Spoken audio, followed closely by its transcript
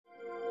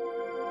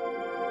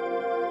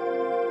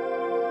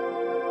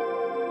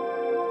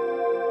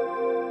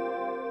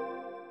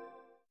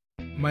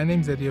My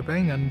name's Eddie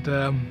Obeng,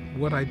 and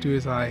what I do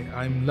is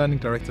I'm Learning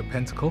Director at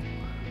Pentacle,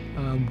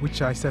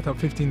 which I set up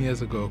 15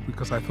 years ago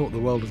because I thought the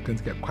world was going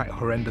to get quite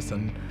horrendous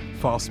and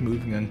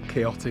fast-moving and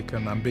chaotic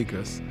and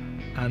ambiguous,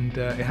 and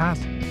it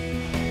has.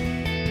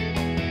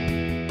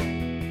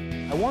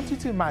 I want you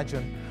to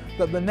imagine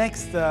that the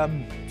next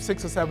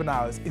 6 or 7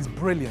 hours is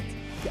brilliant.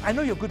 I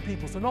know you're good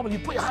people, so normally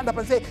you put your hand up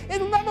and say,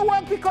 it'll never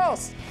work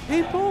because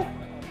people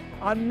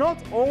are not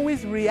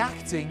always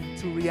reacting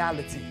to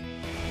reality.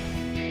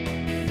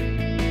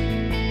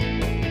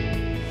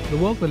 The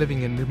world we're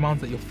living in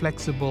demands that you're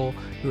flexible,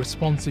 you're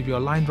responsive, you're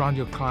aligned around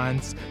your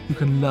clients, you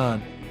can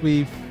learn.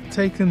 We've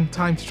taken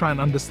time to try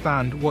and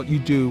understand what you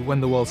do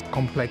when the world's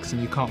complex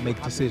and you can't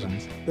make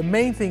decisions. The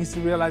main thing is to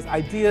realize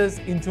ideas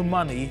into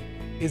money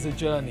is a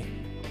journey.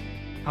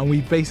 And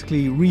we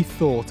basically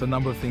rethought a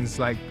number of things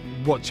like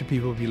what should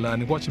people be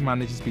learning, what should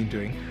managers be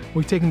doing.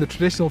 We've taken the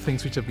traditional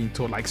things which have been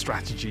taught like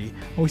strategy,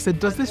 and we said,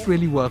 does this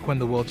really work when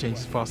the world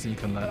changes faster than you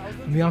can learn?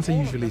 And the answer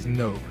usually is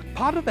no.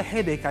 Part of the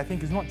headache, I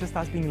think, is not just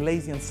us being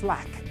lazy and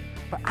slack,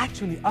 but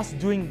actually us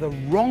doing the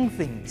wrong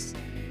things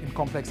in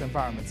complex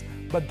environments,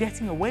 but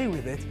getting away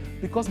with it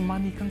because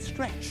money can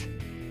stretch.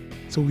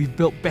 So we've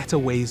built better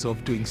ways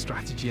of doing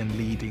strategy and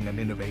leading and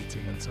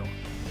innovating and so on.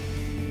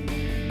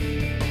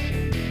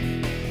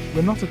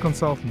 We're not a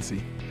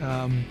consultancy,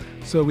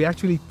 so we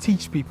actually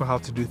teach people how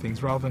to do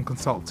things rather than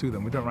consult to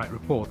them. We don't write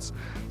reports.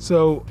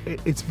 So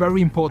it's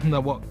very important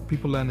that what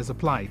people learn is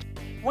applied.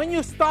 When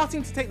you're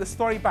starting to take the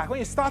story back, when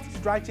you're starting to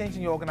drive change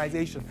in your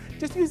organization,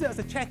 just use it as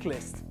a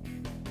checklist.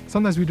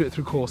 Sometimes we do it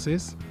through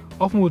courses.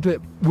 Often we'll do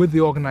it with the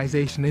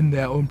organization in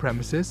their own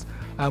premises.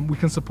 We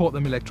can support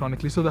them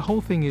electronically. So the whole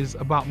thing is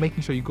about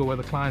making sure you go where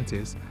the client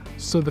is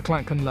so the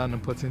client can learn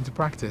and put it into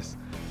practice.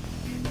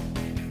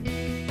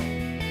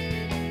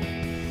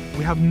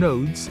 We have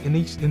nodes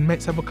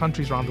in several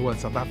countries around the world,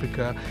 South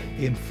Africa,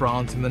 in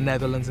France, in the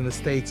Netherlands, in the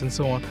States, and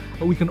so on,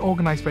 but we can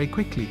organize very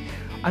quickly.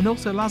 And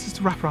also allows us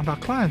to wrap around our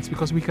clients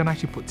because we can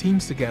actually put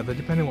teams together,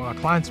 depending on what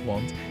our clients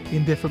want,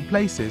 in different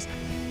places.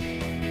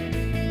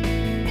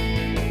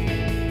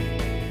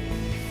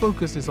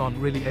 Focus is on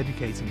really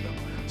educating them.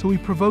 So we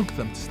provoke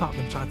them to start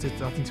them starting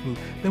to move.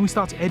 Then we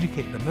start to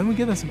educate them. Then we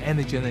give them some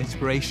energy and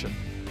inspiration.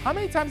 How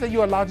many times are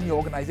you allowed in your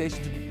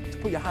organization to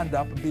put your hand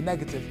up and be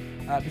negative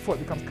before it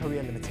becomes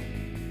career limiting?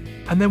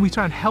 And then we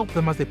try and help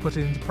them as they put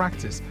it into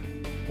practice.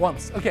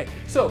 Once. Okay,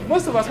 so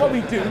most of us, what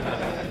we do...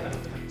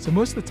 So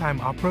most of the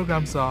time, our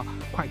programs are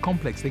quite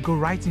complex. They go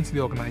right into the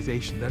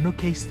organization. There are no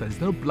case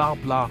studies, no blah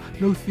blah,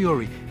 no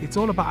theory. It's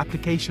all about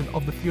application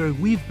of the theory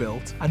we've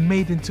built and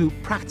made into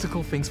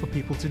practical things for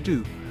people to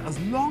do. As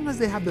long as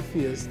they have the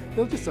fears,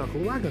 they'll just circle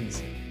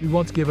wagons. We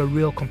want to give a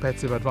real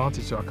competitive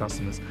advantage to our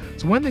customers.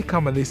 So when they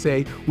come and they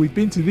say, we've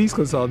been to these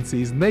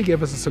consultancies and they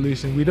gave us a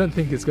solution, we don't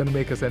think it's going to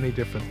make us any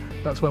different.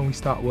 That's when we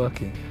start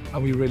working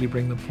and we really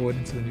bring them forward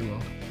into the new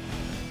world.